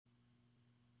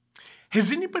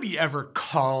Has anybody ever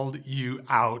called you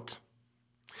out?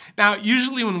 Now,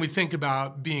 usually when we think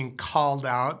about being called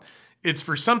out, it's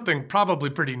for something probably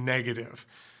pretty negative.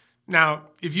 Now,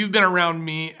 if you've been around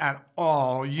me at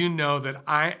all, you know that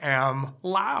I am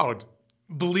loud.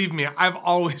 Believe me, I've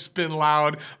always been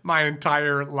loud my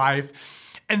entire life.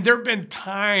 And there have been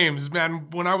times, man,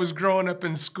 when I was growing up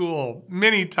in school,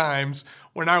 many times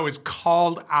when I was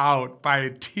called out by a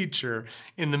teacher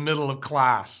in the middle of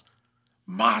class.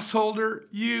 Mossholder,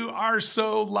 you are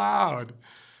so loud.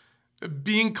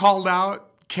 Being called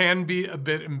out can be a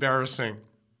bit embarrassing.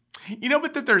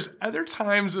 But that there's other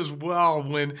times as well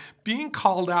when being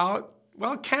called out,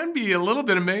 well, it can be a little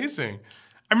bit amazing.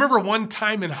 I remember one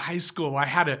time in high school, I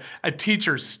had a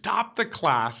teacher stop the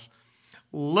class,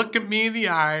 look at me in the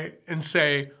eye and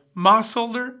say,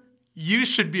 Mossholder, you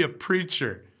should be a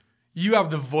preacher. You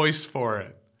have the voice for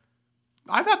it.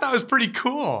 I thought that was pretty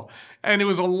cool. And it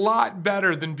was a lot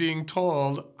better than being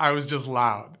told I was just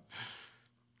loud.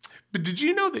 But did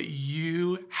you know that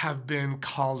you have been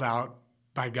called out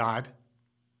by God?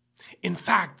 In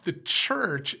fact, the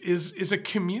church is a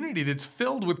community that's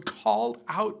filled with called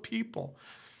out people.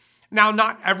 Now,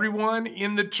 not everyone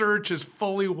in the church is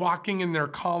fully walking in their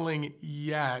calling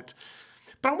yet,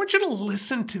 but I want you to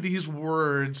listen to these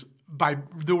words that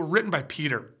were written by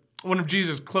Peter, one of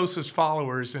Jesus' closest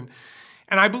followers. And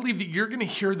I believe that you're going to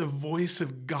hear the voice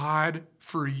of God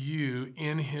for you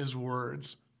in his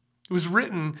words. It was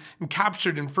written and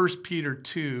captured in 1 Peter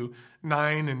 2,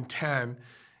 9 and 10.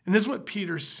 And this is what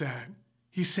Peter said.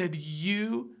 He said,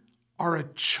 you are a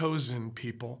chosen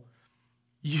people.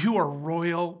 You are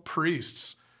royal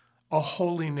priests, a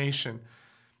holy nation,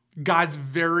 God's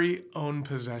very own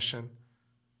possession.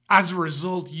 As a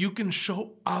result, you can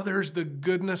show others the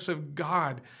goodness of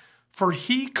God, for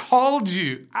he called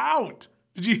you out.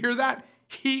 Did you hear that?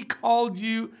 He called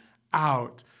you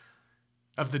out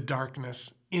of the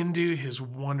darkness into his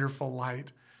wonderful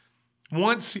light.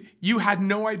 Once you had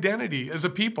no identity as a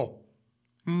people.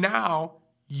 Now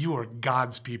you are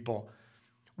God's people.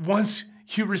 Once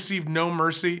you received no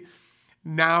mercy,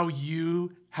 now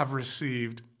you have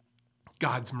received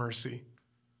God's mercy.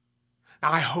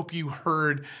 Now I hope you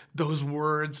heard those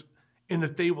words and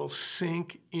that they will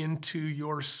sink into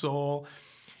your soul.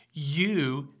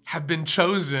 You have been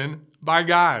chosen by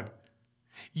God.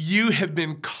 You have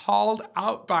been called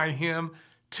out by him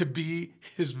to be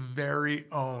his very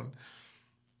own.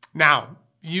 Now,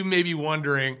 you may be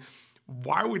wondering,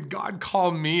 why would God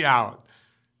call me out?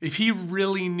 If he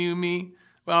really knew me,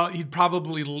 well, he'd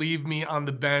probably leave me on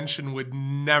the bench and would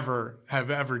never have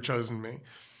ever chosen me.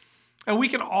 And we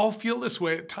can all feel this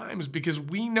way at times because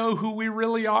we know who we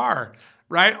really are,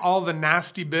 right? All the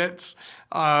nasty bits,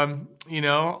 all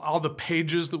the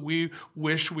pages that we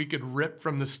wish we could rip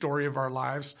from the story of our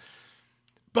lives.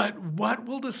 But what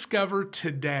we'll discover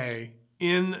today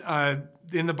in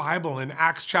the Bible, in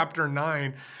Acts chapter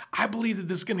 9, I believe that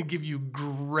this is going to give you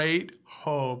great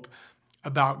hope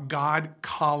about God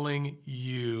calling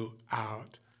you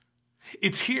out.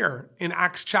 It's here in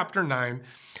Acts chapter 9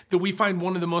 that we find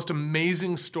one of the most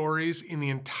amazing stories in the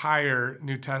entire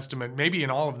New Testament, maybe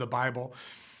in all of the Bible.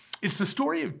 It's the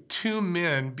story of two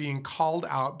men being called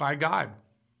out by God.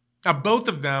 Now, both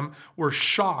of them were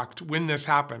shocked when this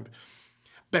happened,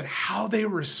 but how they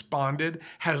responded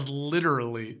has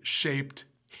literally shaped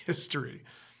history.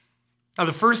 Now,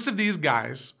 the first of these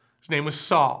guys, his name was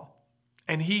Saul,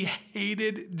 and he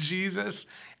hated Jesus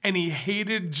and he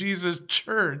hated Jesus'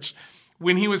 church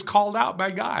when he was called out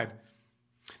by God.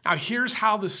 Now, here's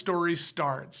how the story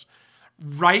starts,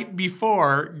 right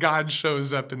before God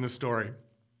shows up in the story.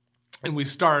 And we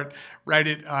start right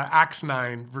at Acts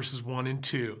 9, verses 1 and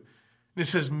 2. And it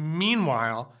says,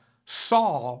 meanwhile,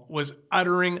 Saul was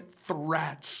uttering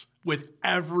threats with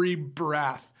every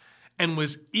breath and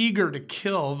was eager to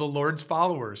kill the Lord's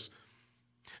followers.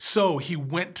 So he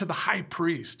went to the high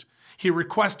priest. He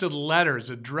requested letters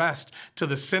addressed to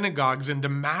the synagogues in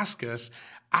Damascus,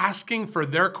 asking for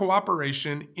their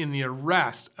cooperation in the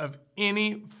arrest of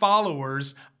any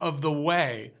followers of the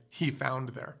way he found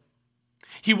there.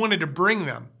 He wanted to bring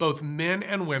them, both men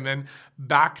and women,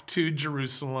 back to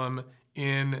Jerusalem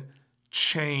in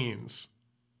chains.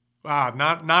 Wow,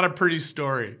 not a pretty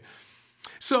story.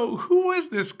 So who was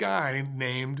this guy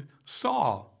named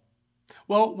Saul?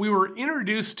 Well, we were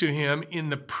introduced to him in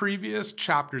the previous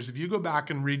chapters. If you go back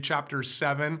and read chapters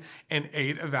 7 and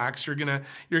 8 of Acts, you're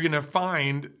gonna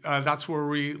find that's where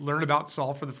we learn about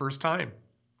Saul for the first time.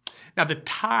 Now, the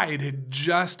tide had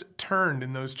just turned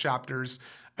in those chapters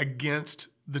against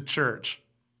the church.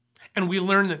 And we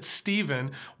learn that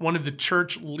Stephen, one of the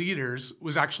church leaders,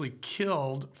 was actually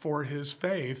killed for his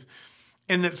faith.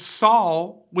 and that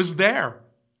Saul was there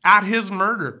at his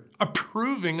murder,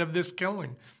 approving of this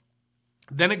killing.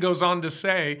 Then it goes on to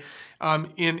say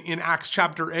in Acts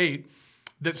chapter 8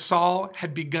 that Saul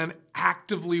had begun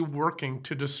actively working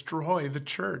to destroy the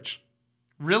church.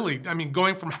 Really, I mean,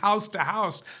 going from house to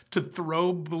house to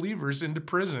throw believers into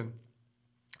prison.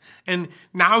 And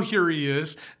now here he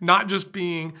is, not just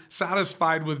being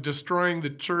satisfied with destroying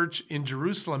the church in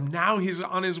Jerusalem. Now he's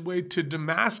on his way to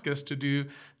Damascus to do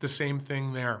the same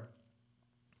thing there.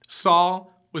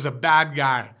 Saul was a bad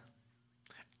guy.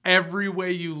 Every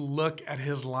way you look at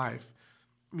his life,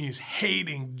 he's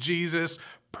hating Jesus,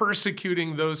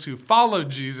 persecuting those who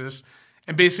followed Jesus,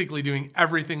 and basically doing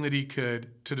everything that he could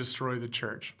to destroy the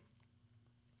church.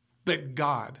 But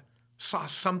God saw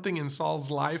something in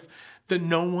Saul's life that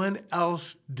no one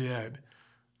else did.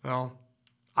 Well,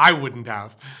 I wouldn't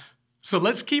have. So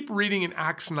let's keep reading in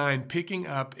Acts 9, picking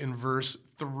up in verse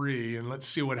 3, and let's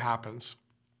see what happens.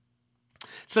 It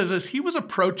says, as he was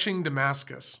approaching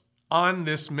Damascus on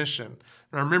this mission,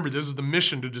 now remember, this is the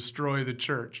mission to destroy the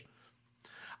church,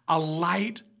 a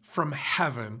light from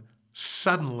heaven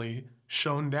suddenly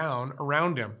shone down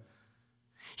around him.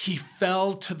 He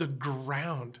fell to the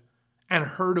ground and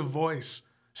heard a voice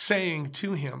saying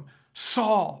to him,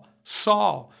 Saul,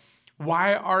 Saul,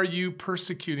 why are you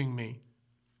persecuting me?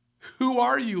 Who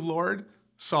are you, Lord?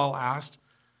 Saul asked.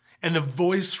 And the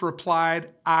voice replied,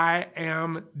 I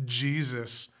am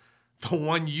Jesus, the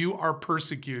one you are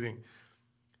persecuting.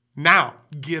 Now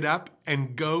get up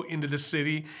and go into the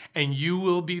city, and you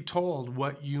will be told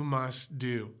what you must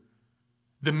do.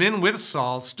 The men with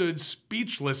Saul stood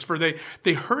speechless, for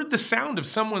they heard the sound of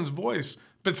someone's voice,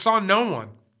 but saw no one.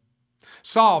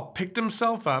 Saul picked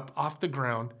himself up off the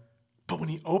ground, but when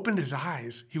he opened his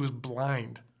eyes, he was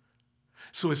blind.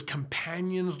 So his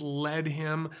companions led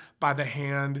him by the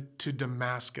hand to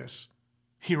Damascus.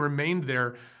 He remained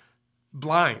there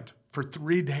blind for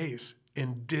 3 days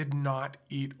and did not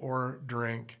eat or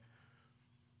drink.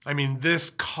 I mean,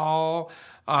 this call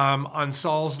on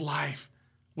Saul's life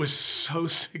was so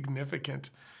significant.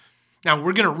 Now,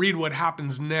 we're going to read what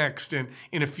happens next in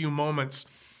a few moments.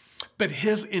 But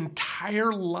his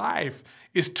entire life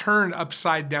is turned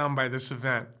upside down by this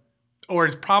event. Or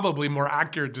it's probably more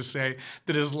accurate to say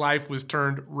that his life was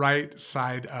turned right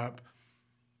side up.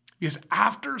 Because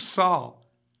after Saul,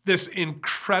 this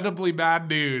incredibly bad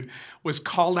dude, was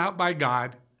called out by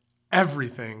God,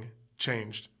 everything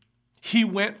changed. He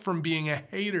went from being a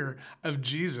hater of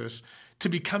Jesus to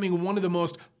becoming one of the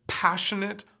most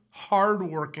passionate,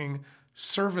 hardworking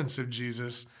servants of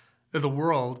Jesus that the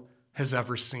world has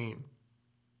ever seen.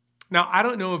 Now, I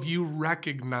don't know if you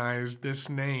recognize this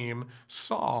name,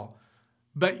 Saul,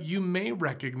 but you may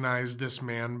recognize this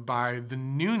man by the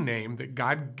new name that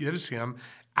God gives him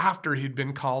after he'd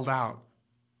been called out.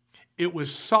 It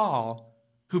was Saul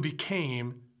who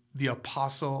became the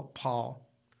Apostle Paul.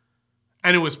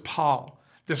 And it was Paul,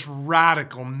 this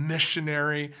radical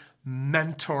missionary,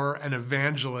 mentor, and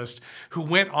evangelist who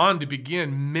went on to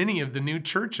begin many of the new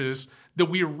churches that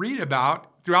we read about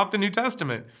throughout the New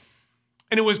Testament.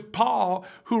 And it was Paul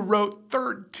who wrote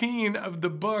 13 of the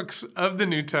books of the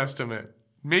New Testament,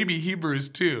 maybe Hebrews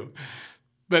too.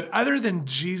 But other than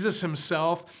Jesus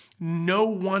himself, no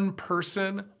one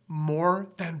person more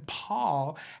than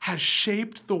Paul has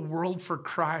shaped the world for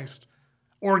Christ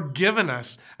or given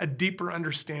us a deeper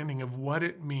understanding of what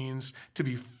it means to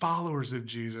be followers of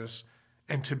Jesus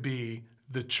and to be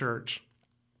the church.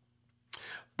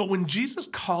 But when Jesus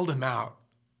called him out,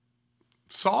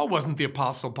 Saul wasn't the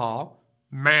Apostle Paul,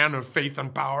 man of faith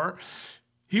and power.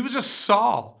 He was just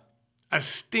Saul, a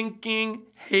stinking,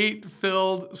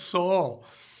 hate-filled soul.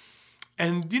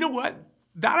 And you know what?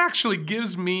 That actually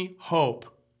gives me hope.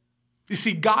 You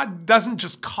see, God doesn't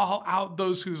just call out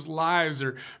those whose lives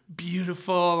are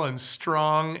beautiful and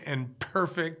strong and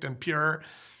perfect and pure.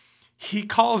 He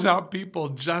calls out people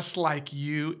just like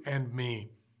you and me,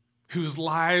 whose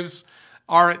lives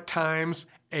are at times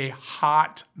a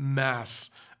hot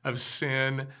mess of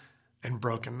sin and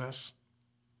brokenness.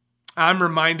 I'm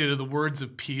reminded of the words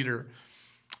of Peter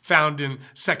found in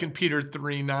 2 Peter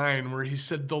 3:9, where he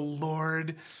said, the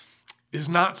Lord is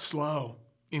not slow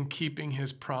in keeping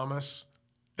his promise,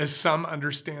 as some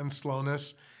understand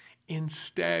slowness.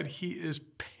 Instead, he is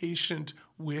patient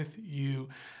with you,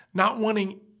 not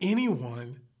wanting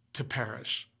anyone to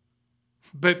perish,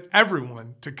 but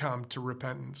everyone to come to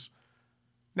repentance.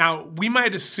 Now, we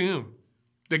might assume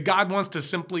that God wants to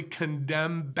simply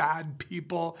condemn bad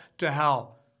people to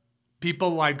hell,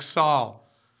 people like Saul.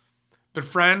 But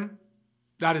friend,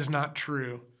 that is not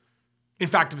true. In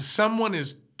fact, if someone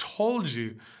has told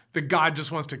you that God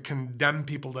just wants to condemn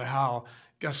people to hell,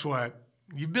 guess what?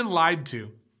 You've been lied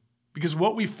to. Because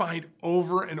what we find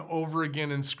over and over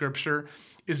again in Scripture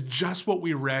is just what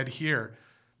we read here.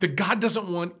 That God doesn't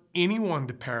want anyone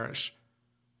to perish.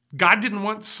 God didn't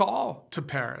want Saul to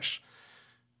perish.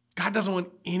 God doesn't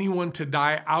want anyone to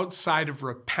die outside of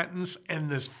repentance and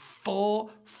this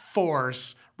full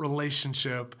force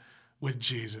relationship with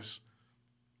Jesus.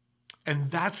 And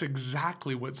that's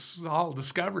exactly what Saul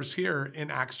discovers here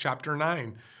in Acts chapter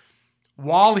 9.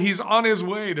 While he's on his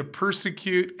way to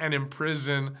persecute and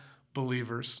imprison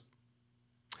believers.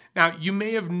 Now, you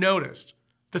may have noticed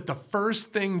that the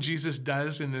first thing Jesus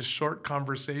does in this short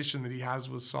conversation that he has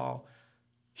with Saul,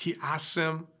 he asks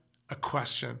him a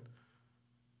question.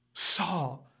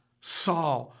 Saul,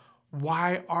 Saul,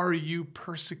 why are you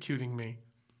persecuting me?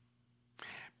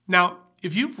 Now,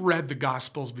 if you've read the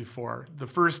Gospels before, the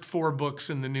first 4 books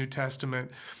in the New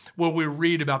Testament, where we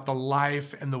read about the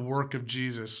life and the work of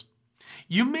Jesus,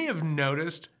 you may have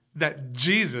noticed that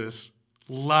Jesus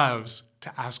loves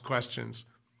to ask questions.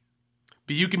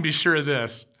 But you can be sure of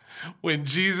this. When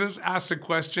Jesus asks a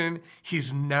question,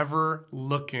 he's never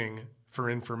looking for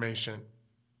information.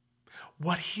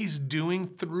 What he's doing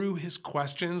through his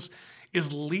questions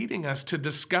is leading us to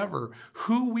discover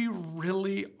who we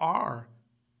really are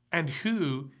and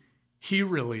who he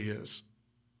really is.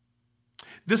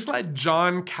 This led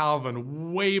John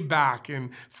Calvin way back in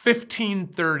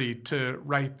 1530 to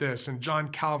write this. And John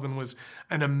Calvin was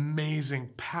an amazing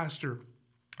pastor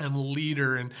and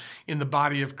leader in the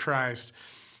body of Christ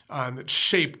that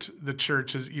shaped the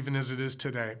church even as it is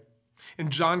today.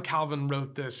 And John Calvin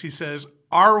wrote this. He says,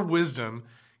 our wisdom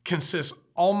consists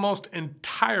almost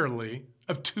entirely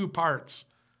of 2 parts: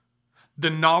 the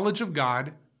knowledge of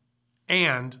God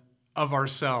and of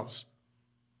ourselves.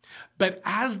 But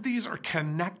as these are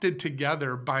connected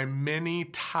together by many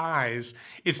ties,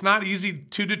 it's not easy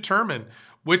to determine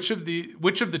which of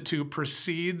the 2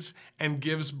 precedes and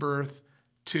gives birth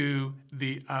to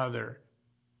the other.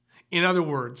 In other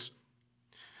words,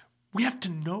 we have to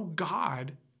know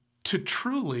God to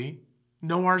truly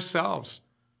know ourselves.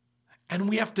 And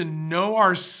we have to know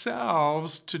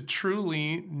ourselves to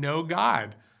truly know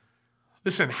God.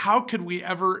 Listen, how could we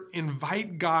ever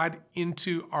invite God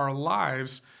into our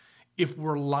lives if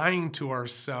we're lying to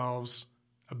ourselves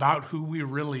about who we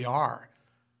really are?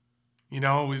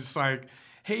 It's like,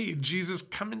 hey, Jesus,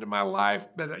 come into my life,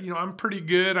 but I'm pretty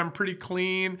good. I'm pretty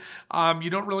clean. You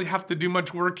don't really have to do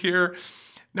much work here.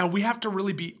 Now, we have to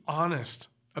really be honest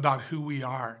about who we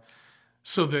are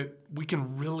so that we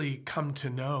can really come to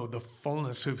know the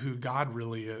fullness of who God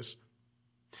really is.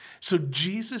 So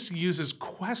Jesus uses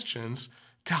questions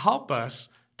to help us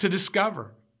to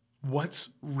discover what's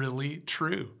really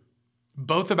true,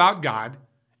 both about God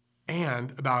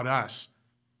and about us.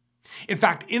 In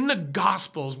fact, in the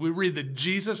Gospels, we read that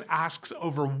Jesus asks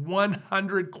over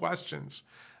 100 questions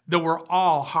that were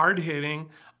all hard-hitting,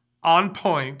 on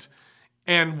point,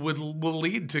 and will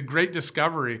lead to great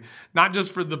discovery, not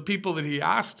just for the people that he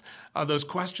asked those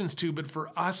questions to, but for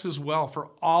us as well,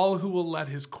 for all who will let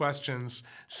his questions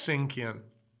sink in.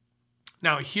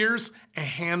 Now, here's a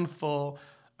handful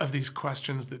of these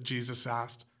questions that Jesus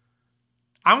asked.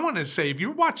 I want to say, if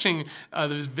you're watching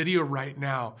this video right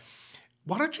now,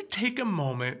 why don't you take a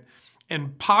moment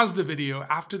and pause the video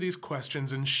after these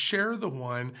questions and share the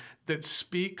one that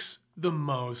speaks the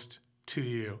most to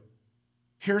you.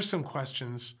 Here are some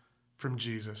questions from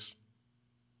Jesus.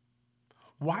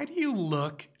 Why do you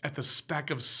look at the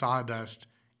speck of sawdust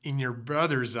in your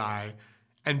brother's eye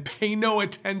and pay no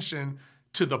attention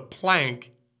to the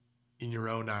plank in your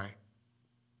own eye?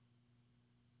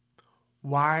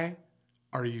 Why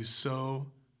are you so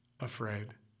afraid?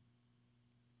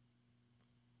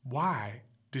 Why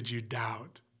did you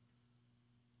doubt?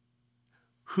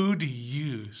 Who do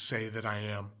you say that I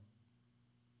am?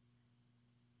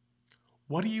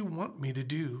 What do you want me to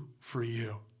do for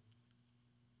you?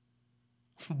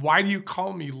 Why do you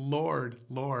call me Lord,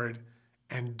 Lord,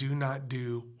 and do not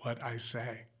do what I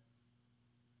say?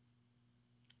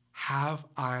 Have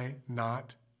I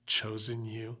not chosen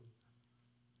you?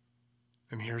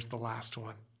 And here's the last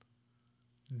one.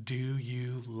 Do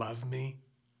you love me?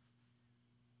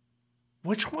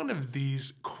 Which one of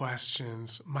these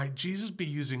questions might Jesus be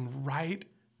using right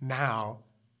now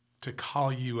to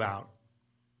call you out?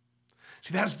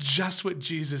 See, that's just what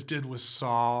Jesus did with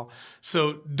Saul.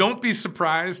 So don't be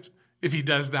surprised if he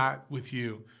does that with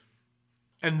you.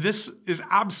 And this is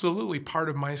absolutely part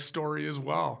of my story as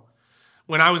well.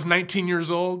 When I was 19 years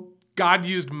old, God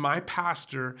used my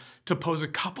pastor to pose a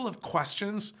couple of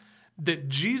questions that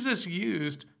Jesus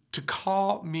used to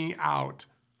call me out.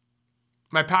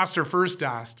 My pastor first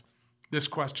asked this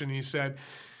question. He said,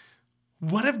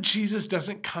 What if Jesus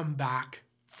doesn't come back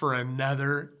for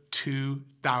another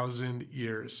 2,000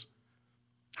 years?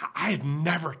 I had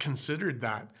never considered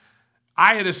that.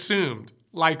 I had assumed,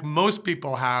 like most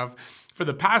people have for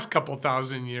the past couple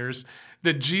thousand years,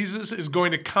 that Jesus is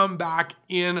going to come back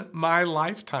in my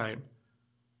lifetime.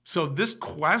 So this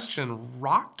question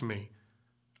rocked me.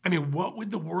 I mean, what would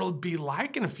the world be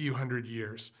like in a few hundred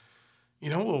years?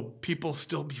 Will people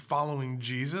still be following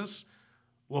Jesus?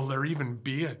 Will there even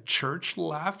be a church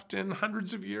left in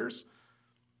hundreds of years?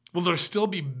 Will there still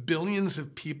be billions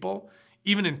of people,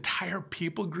 even entire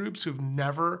people groups who've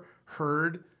never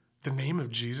heard the name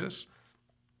of Jesus?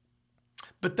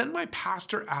 But then my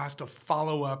pastor asked a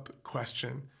follow-up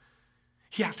question.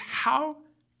 He asked, how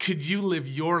could you live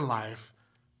your life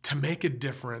to make a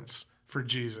difference for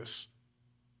Jesus?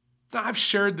 Now, I've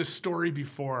shared this story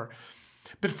before,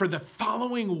 but for the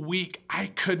following week, I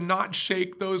could not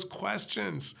shake those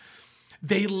questions.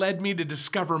 They led me to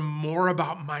discover more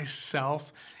about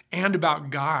myself and about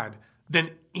God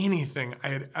than anything I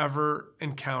had ever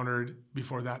encountered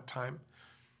before that time.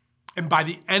 And by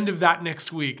the end of that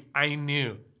next week, I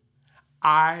knew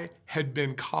I had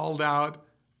been called out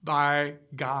by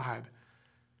God.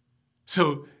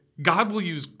 So God will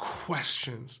use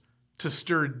questions to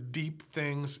stir deep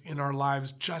things in our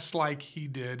lives, just like he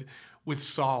did with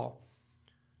Saul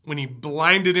when he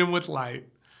blinded him with light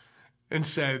and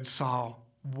said, Saul,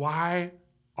 why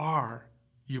are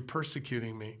you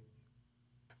persecuting me?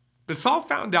 But Saul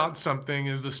found out something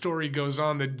as the story goes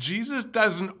on, that Jesus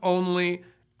doesn't only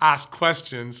ask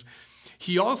questions,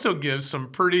 he also gives some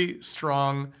pretty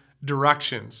strong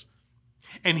directions.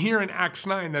 And here in Acts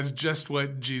 9, that's just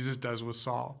what Jesus does with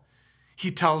Saul.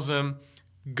 He tells him,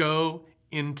 go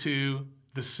into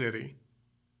the city.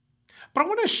 But I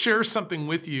want to share something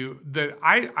with you that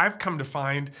I've come to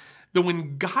find that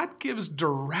when God gives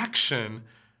direction,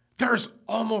 there's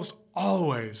almost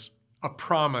always a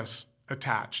promise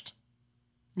attached.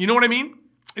 You know what I mean?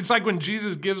 It's like when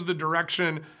Jesus gives the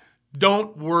direction,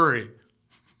 don't worry,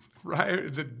 right?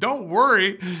 It's a don't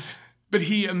worry, but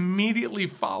he immediately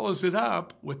follows it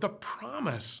up with a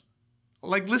promise.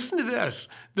 Like, listen to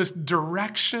this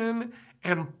direction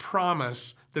and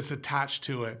promise that's attached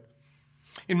to it.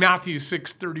 In Matthew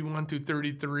 6:31 through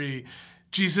 33,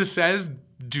 Jesus says,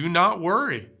 do not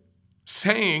worry,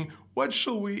 saying, what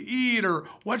shall we eat, or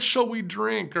what shall we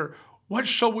drink, or what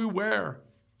shall we wear?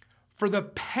 For the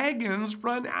pagans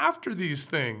run after these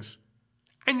things,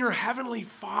 and your heavenly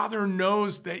Father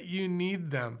knows that you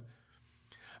need them.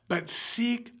 But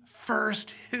seek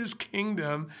first his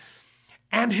kingdom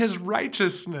and his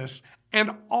righteousness,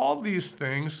 and all these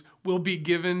things will be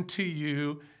given to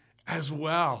you as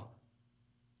well.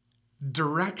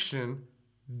 Direction,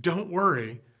 don't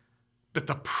worry, but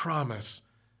the promise.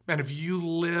 Man, if you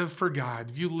live for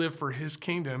God, if you live for his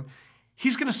kingdom,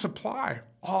 he's going to supply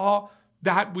all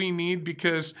that we need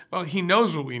because, well, he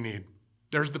knows what we need.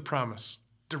 There's the promise,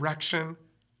 direction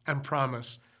and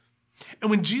promise. And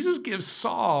when Jesus gives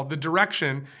Saul the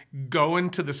direction, go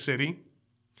into the city,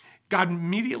 God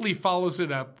immediately follows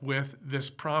it up with this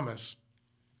promise.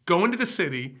 Go into the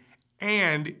city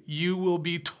and you will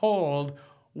be told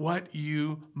what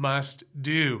you must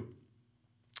do.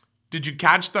 Did you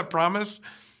catch that promise?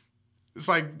 It's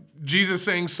like Jesus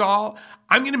saying, Saul,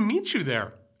 I'm going to meet you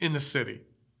there in the city.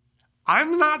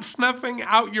 I'm not snuffing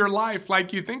out your life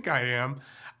like you think I am.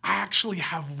 I actually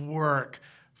have work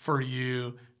for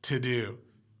you to do.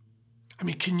 I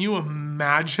mean, can you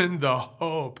imagine the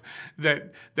hope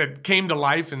that came to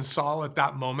life in Saul at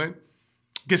that moment?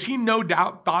 Because he no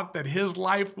doubt thought that his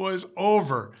life was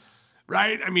over,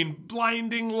 right? I mean,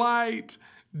 blinding light,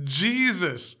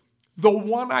 Jesus, the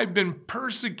one I've been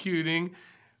persecuting,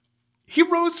 he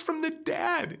rose from the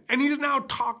dead and he's now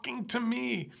talking to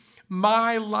me.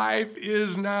 My life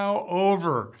is now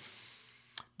over.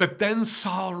 But then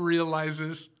Saul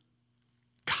realizes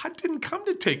God didn't come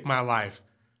to take my life.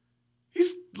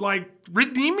 He's like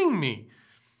redeeming me.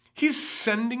 He's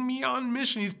sending me on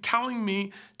mission. He's telling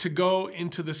me to go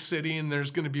into the city and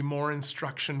there's going to be more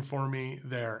instruction for me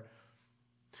there.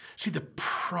 See, the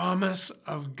promise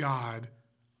of God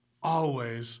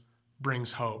always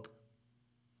brings hope.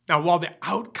 Now, while the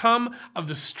outcome of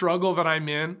the struggle that I'm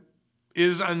in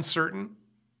is uncertain,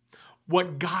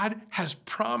 what God has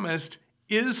promised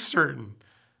is certain.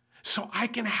 So I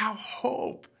can have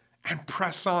hope and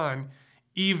press on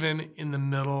even in the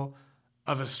middle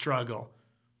of a struggle.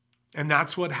 And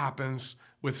that's what happens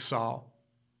with Saul.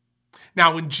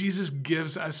 Now, when Jesus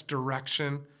gives us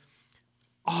direction,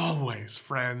 always,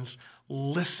 friends,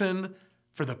 listen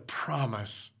for the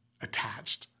promise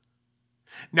attached.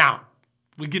 Now,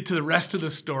 we get to the rest of the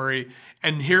story,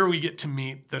 and here we get to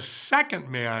meet the second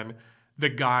man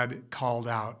that God called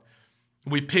out.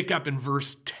 We pick up in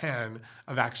verse 10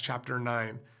 of Acts chapter 9.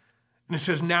 And it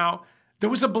says, "Now there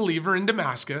was a believer in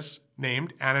Damascus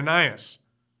named Ananias.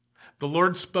 The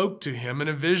Lord spoke to him in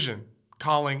a vision,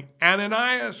 calling,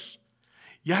 'Ananias.'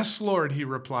 'Yes, Lord,' he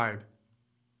replied.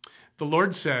 The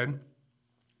Lord said,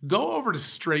 'Go over to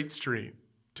Straight Street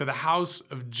to the house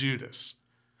of Judas.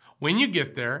 When you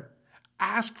get there,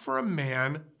 ask for a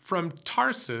man from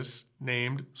Tarsus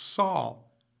named Saul.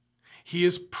 He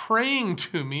is praying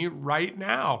to me right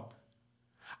now.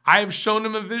 I have shown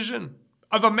him a vision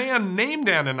of a man named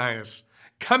Ananias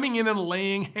coming in and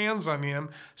laying hands on him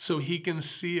so he can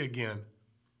see again.'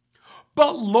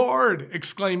 'But Lord,'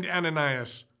 exclaimed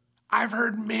Ananias, 'I've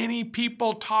heard many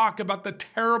people talk about the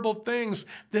terrible things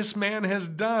this man has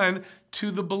done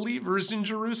to the believers in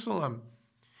Jerusalem.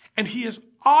 And he is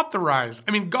authorized.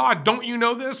 God, don't you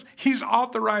know this? He's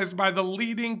authorized by the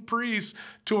leading priests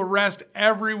to arrest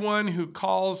everyone who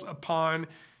calls upon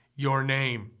your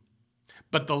name.'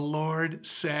 But the Lord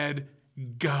said,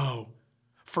 'Go,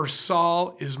 for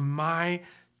Saul is my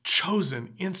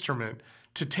chosen instrument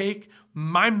to take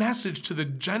my message to the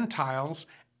Gentiles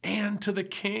and to the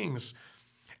kings,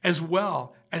 as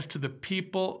well as to the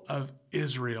people of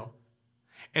Israel.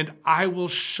 And I will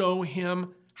show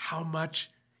him how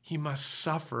much he must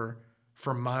suffer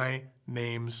for my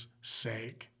name's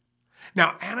sake.'"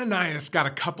 Now, Ananias got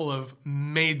a couple of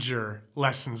major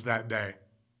lessons that day.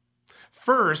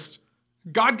 First,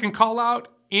 God can call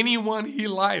out anyone he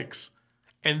likes,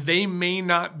 and they may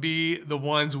not be the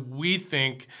ones we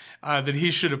think that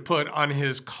he should have put on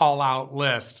his call out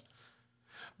list.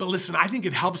 But listen, I think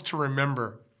it helps to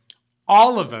remember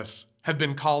all of us have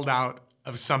been called out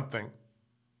of something.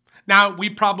 Now, we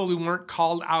probably weren't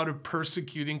called out of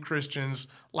persecuting Christians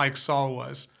like Saul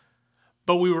was,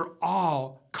 but we were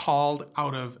all called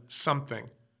out of something.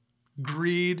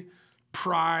 Greed,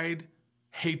 pride,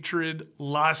 hatred,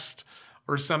 lust,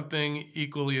 or something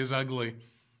equally as ugly.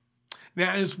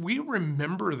 Now, as we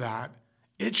remember that,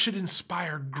 it should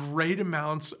inspire great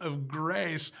amounts of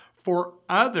grace for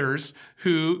others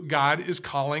who God is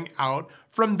calling out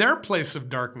from their place of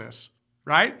darkness,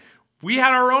 right? We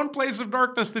had our own place of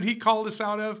darkness that he called us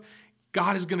out of.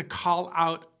 God is going to call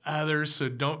out others, so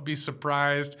don't be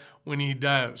surprised when he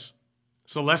does.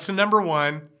 So lesson number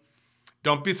 1,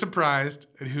 don't be surprised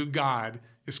at who God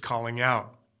is calling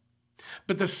out.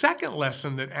 But the second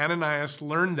lesson that Ananias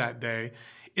learned that day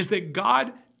is that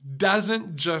God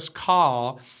doesn't just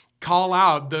call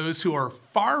out those who are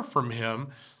far from him,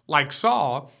 like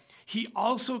Saul. He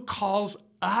also calls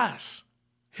us,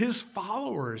 his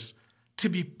followers, to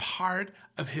be part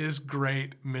of his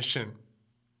great mission.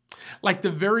 Like the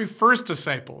very first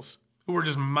disciples who were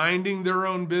just minding their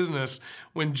own business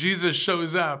when Jesus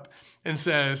shows up and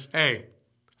says, "Hey,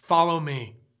 follow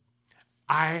me.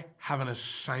 I have an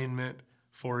assignment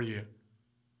for you."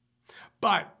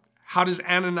 But how does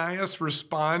Ananias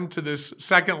respond to this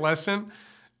second lesson?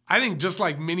 I think just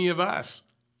like many of us,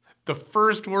 the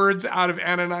first words out of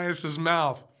Ananias'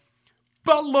 mouth,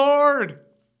 "But Lord."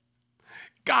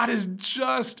 God has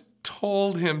just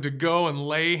told him to go and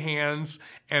lay hands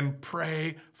and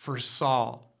pray for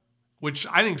Saul, which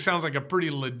I think sounds like a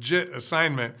pretty legit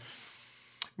assignment.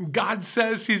 God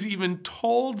says he's even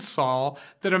told Saul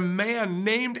that a man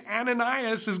named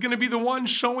Ananias is going to be the one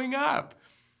showing up.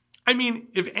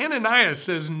 If Ananias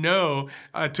says no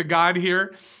to God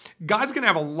here, God's going to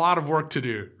have a lot of work to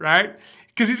do, right?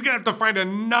 Because he's going to have to find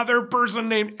another person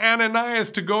named Ananias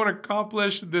to go and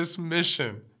accomplish this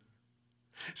mission.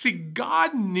 See,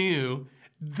 God knew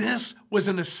this was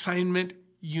an assignment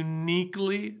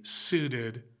uniquely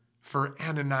suited for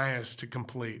Ananias to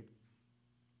complete.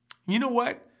 You know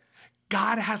what?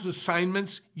 God has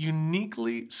assignments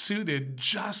uniquely suited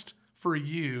just for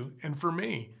you and for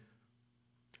me.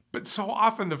 But so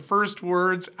often the first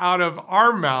words out of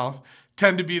our mouth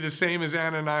tend to be the same as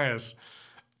Ananias.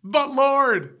 "But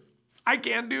Lord, I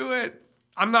can't do it.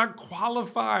 I'm not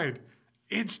qualified.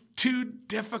 It's too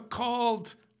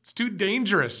difficult. It's too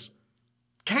dangerous.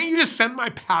 Can't you just send my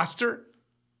pastor?"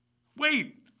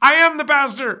 Wait, I am the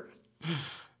pastor.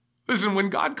 Listen, when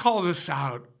God calls us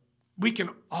out, we can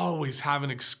always have an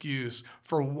excuse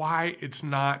for why it's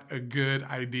not a good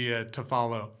idea to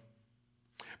follow.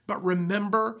 But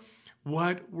remember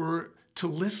what we're to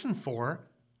listen for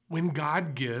when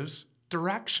God gives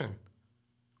direction.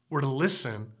 We're to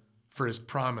listen for his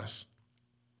promise.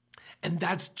 And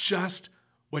that's just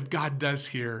what God does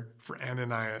here for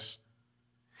Ananias.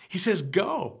 He says,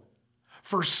 "Go,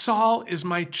 For Saul is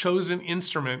my chosen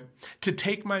instrument to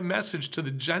take my message to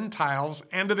the Gentiles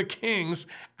and to the kings,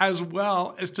 as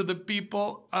well as to the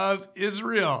people of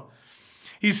Israel.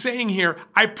 He's saying here,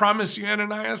 I promise you,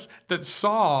 Ananias, that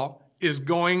Saul is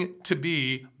going to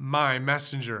be my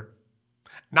messenger.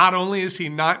 Not only is he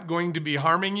not going to be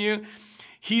harming you,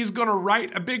 he's going to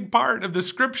write a big part of the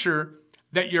scripture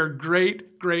that your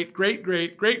great, great, great,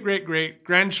 great, great, great, great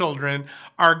grandchildren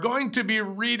are going to be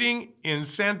reading in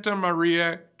Santa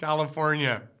Maria,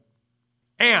 California.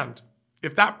 And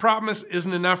if that promise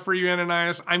isn't enough for you,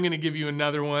 Ananias, I'm going to give you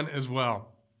another one as well.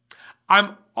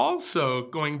 I'm also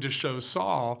going to show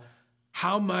Saul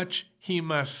how much he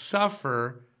must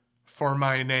suffer for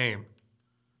my name.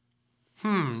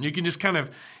 You can just kind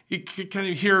of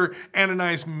hear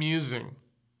Ananias musing.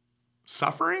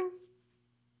 Suffering?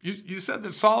 You said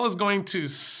that Saul is going to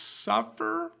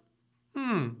suffer?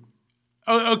 Oh,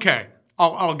 okay,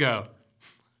 I'll go.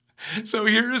 So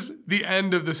here's the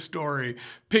end of the story,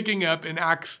 picking up in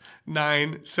Acts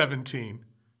 9:17.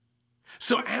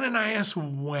 So Ananias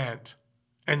went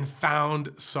and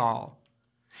found Saul.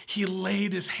 He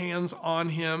laid his hands on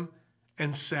him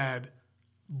and said,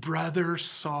 Brother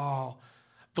Saul,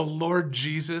 the Lord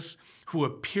Jesus, who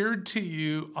appeared to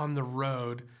you on the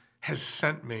road, has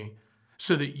sent me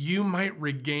so that you might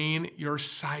regain your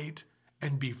sight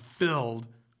and be filled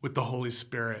with the Holy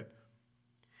Spirit.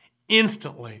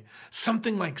 Instantly,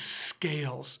 something like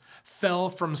scales fell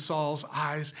from Saul's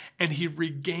eyes and he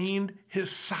regained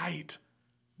his sight.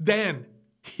 Then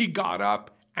he got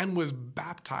up and was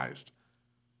baptized.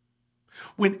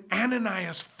 When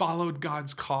Ananias followed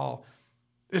God's call,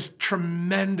 this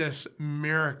tremendous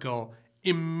miracle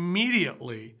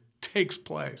immediately takes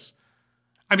place.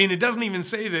 I mean, it doesn't even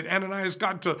say that Ananias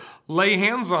got to lay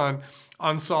hands on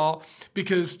Saul,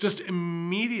 because just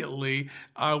immediately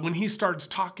when he starts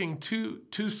talking to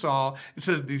Saul, it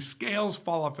says these scales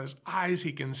fall off his eyes.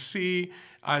 He can see.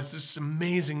 It's this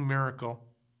amazing miracle.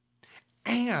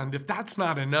 And if that's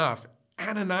not enough,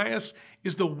 Ananias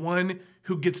is the one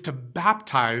who gets to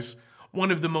baptize one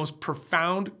of the most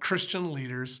profound Christian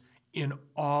leaders in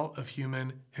all of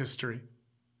human history.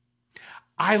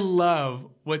 I love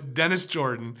what Dennis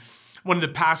Jordan, one of the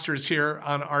pastors here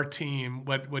on our team,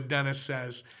 what Dennis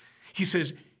says. He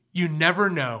says, you never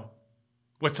know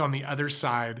what's on the other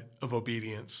side of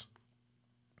obedience.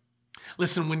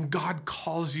 Listen, when God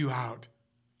calls you out,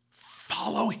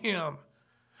 follow him.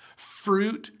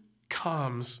 Fruit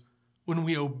comes when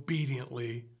we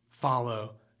obediently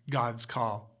follow God's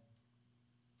call.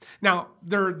 Now,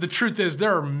 the truth is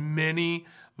there are many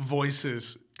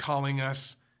voices calling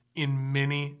us in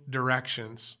many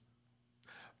directions.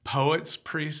 Poets,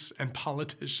 priests, and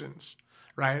politicians,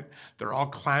 right? They're all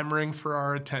clamoring for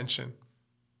our attention.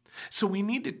 So we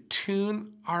need to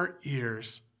tune our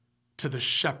ears to the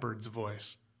shepherd's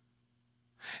voice.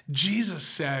 Jesus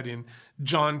said in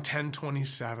John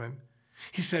 10:27,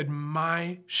 he said,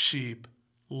 my sheep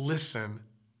listen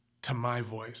to my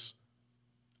voice.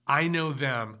 I know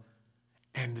them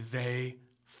and they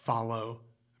follow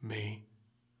me.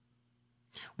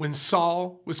 When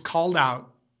Saul was called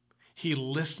out, he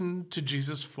listened to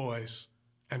Jesus' voice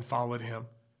and followed him.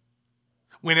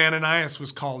 When Ananias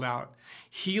was called out,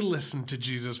 he listened to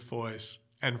Jesus' voice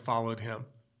and followed him.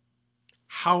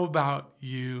 How about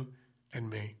you and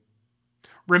me?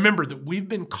 Remember that we've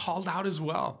been called out as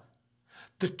well.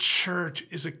 The church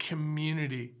is a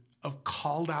community of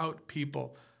called out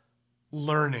people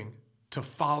learning to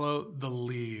follow the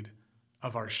lead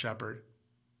of our shepherd.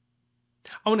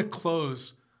 I want to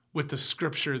close with the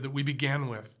scripture that we began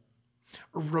with,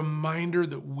 a reminder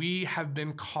that we have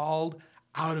been called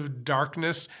out of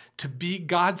darkness to be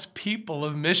God's people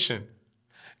of mission,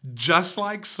 just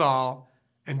like Saul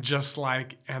and just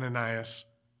like Ananias.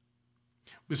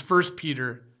 It was 1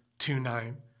 Peter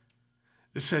 2:9.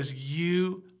 It says,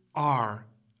 you are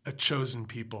a chosen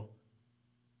people.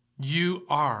 You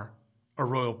are a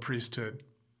royal priesthood,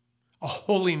 a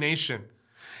holy nation,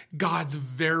 God's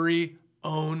very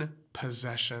own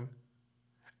possession.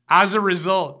 As a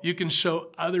result, you can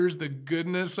show others the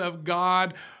goodness of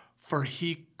God, for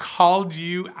he called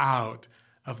you out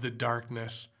of the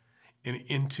darkness and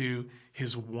into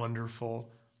his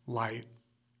wonderful light.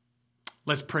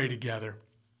 Let's pray together.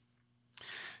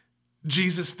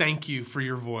 Jesus, thank you for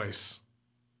your voice.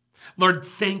 Lord,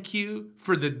 thank you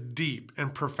for the deep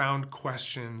and profound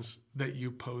questions that you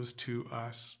pose to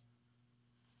us.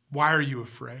 Why are you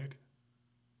afraid?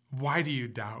 Why do you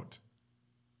doubt?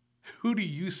 Who do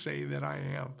you say that I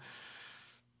am?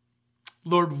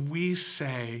 Lord, we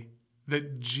say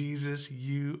that Jesus,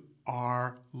 you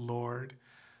are Lord.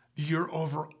 You're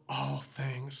over all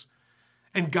things.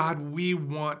 And God, we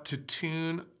want to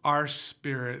tune our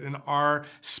spirit and our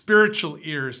spiritual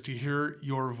ears to hear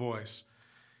your voice.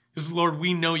 Because Lord,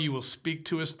 we know you will speak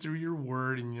to us through your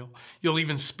word, and you'll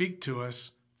even speak to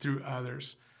us through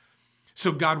others.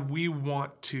 So God, we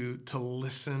want to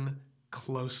listen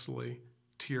closely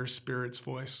to your Spirit's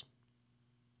voice.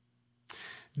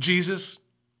 Jesus,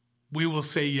 we will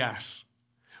say yes.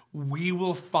 We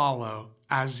will follow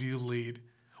as you lead.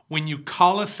 When you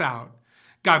call us out,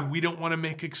 God, we don't want to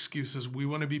make excuses. We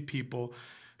want to be people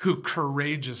who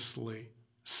courageously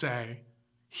say,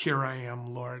 here I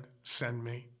am, Lord, send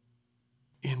me.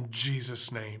 In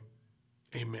Jesus' name,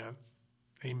 amen.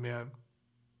 Amen.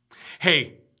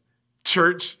 Hey,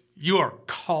 church, you are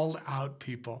called out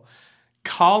people,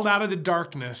 called out of the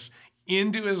darkness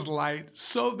into his light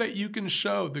so that you can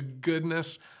show the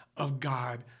goodness of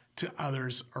God to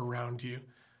others around you.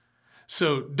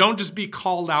 So don't just be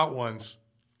called out ones,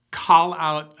 call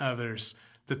out others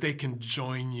that they can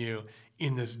join you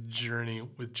in this journey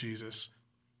with Jesus.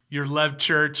 Your loved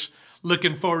church,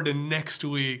 looking forward to next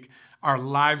week, our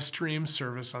live stream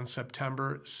service on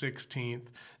September 16th.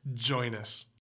 Join us.